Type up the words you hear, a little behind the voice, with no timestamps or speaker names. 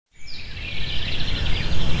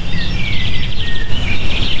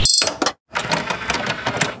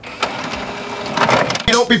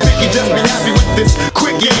Don't be picky, just be happy with this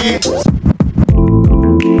quickie.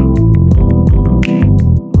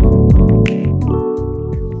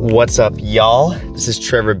 What's up, y'all? This is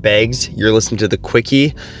Trevor Beggs. You're listening to The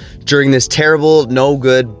Quickie during this terrible, no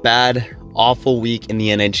good, bad, awful week in the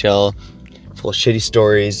NHL, full of shitty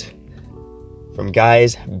stories from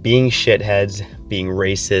guys being shitheads, being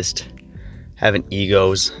racist, having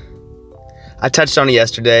egos. I touched on it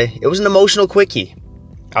yesterday. It was an emotional quickie.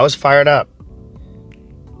 I was fired up.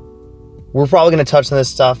 We're probably going to touch on this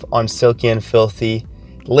stuff on Silky and Filthy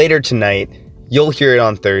later tonight. You'll hear it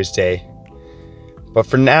on Thursday. But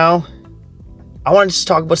for now, I want to just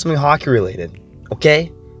talk about something hockey related, okay?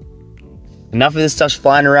 Enough of this stuff's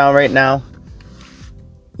flying around right now.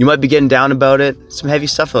 You might be getting down about it. Some heavy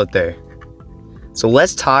stuff out there. So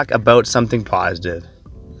let's talk about something positive.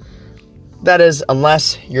 That is,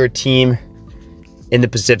 unless you're a team in the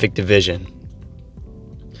Pacific Division.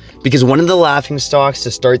 Because one of the laughingstocks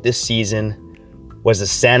to start this season was the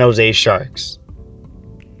San Jose Sharks.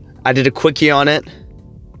 I did a quickie on it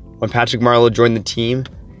when Patrick Marleau joined the team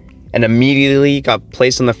and immediately got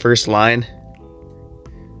placed on the first line.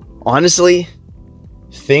 Honestly,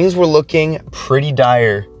 things were looking pretty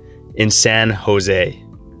dire in San Jose.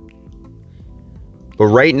 But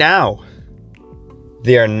right now,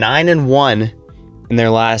 they are 9-1 in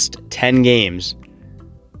their last 10 games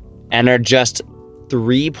and are just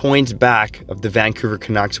 3 points back of the Vancouver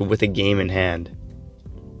Canucks with a game in hand.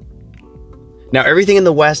 Now, everything in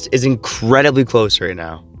the West is incredibly close right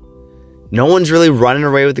now. No one's really running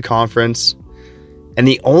away with the conference. And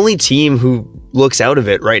the only team who looks out of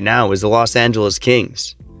it right now is the Los Angeles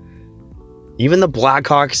Kings. Even the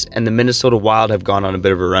Blackhawks and the Minnesota Wild have gone on a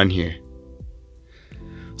bit of a run here.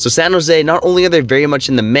 So San Jose, not only are they very much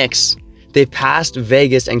in the mix, they've passed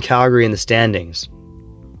Vegas and Calgary in the standings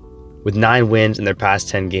with 9 wins in their past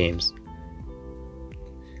 10 games.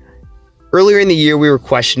 Earlier in the year, we were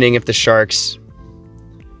questioning if the Sharks,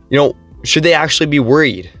 should they actually be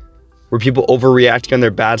worried? Were people overreacting on their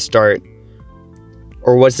bad start?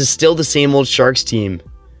 Or was this still the same old Sharks team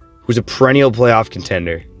who's a perennial playoff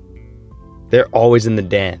contender? They're always in the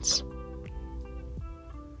dance.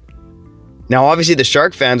 Now, obviously, the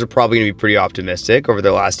Shark fans are probably going to be pretty optimistic over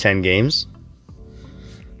their last 10 games.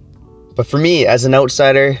 But for me, as an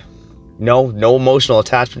outsider, no emotional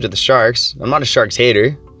attachment to the Sharks. I'm not a Sharks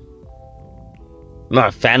hater. I'm not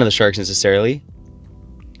a fan of the Sharks necessarily.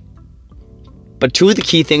 But two of the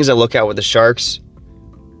key things I look at with the Sharks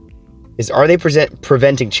is, are they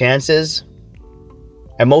preventing chances?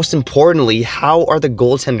 And most importantly, how are the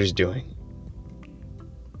goaltenders doing?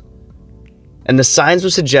 And the signs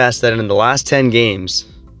would suggest that in the last 10 games,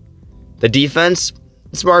 the defense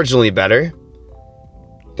is marginally better.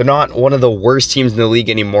 They're not one of the worst teams in the league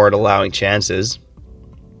anymore at allowing chances.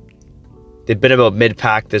 They've been about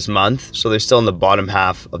mid-pack this month, so they're still in the bottom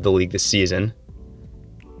half of the league this season.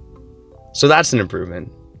 So that's an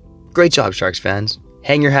improvement. Great job, Sharks fans.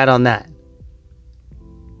 Hang your hat on that.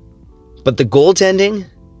 But the goaltending,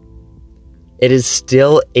 it is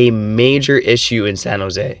still a major issue in San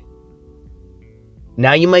Jose.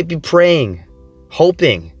 Now you might be praying,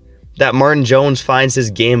 hoping that Martin Jones finds his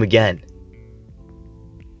game again.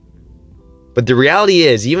 But the reality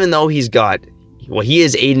is, even though he is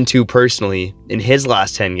 8-2 personally in his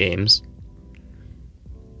last 10 games,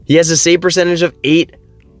 he has a save percentage of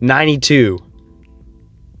 .892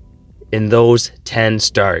 in those 10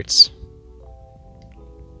 starts.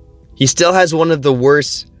 He still has one of the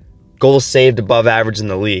worst goals saved above average in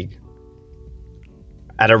the league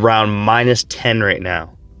at around -10 right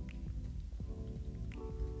now.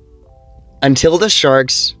 Until the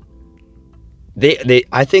Sharks,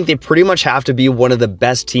 I think they pretty much have to be one of the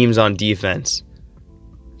best teams on defense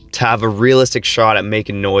to have a realistic shot at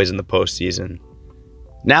making noise in the postseason.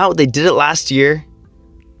 Now, they did it last year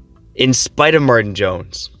in spite of Martin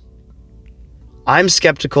Jones. I'm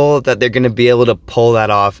skeptical that they're going to be able to pull that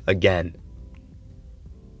off again.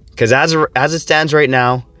 Because as it stands right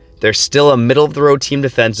now, they're still a middle-of-the-road team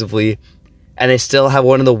defensively, and they still have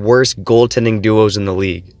one of the worst goaltending duos in the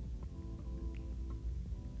league.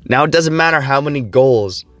 Now, it doesn't matter how many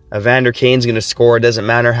goals Evander Kane's going to score. It doesn't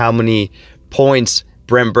matter how many points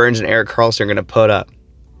Brent Burns and Erik Karlsson are going to put up.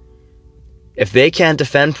 If they can't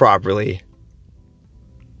defend properly,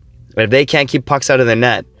 if they can't keep pucks out of their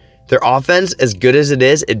net, their offense, as good as it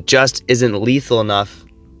is, it just isn't lethal enough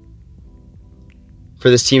for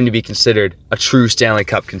this team to be considered a true Stanley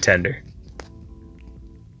Cup contender.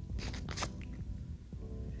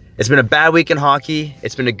 It's been a bad week in hockey.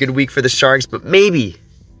 It's been a good week for the Sharks, but maybe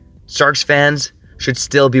Sharks fans should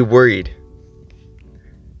still be worried.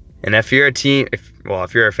 And if you're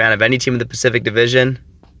a fan of any team in the Pacific Division,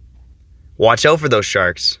 Watch out for those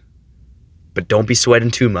sharks, but don't be sweating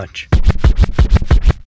too much.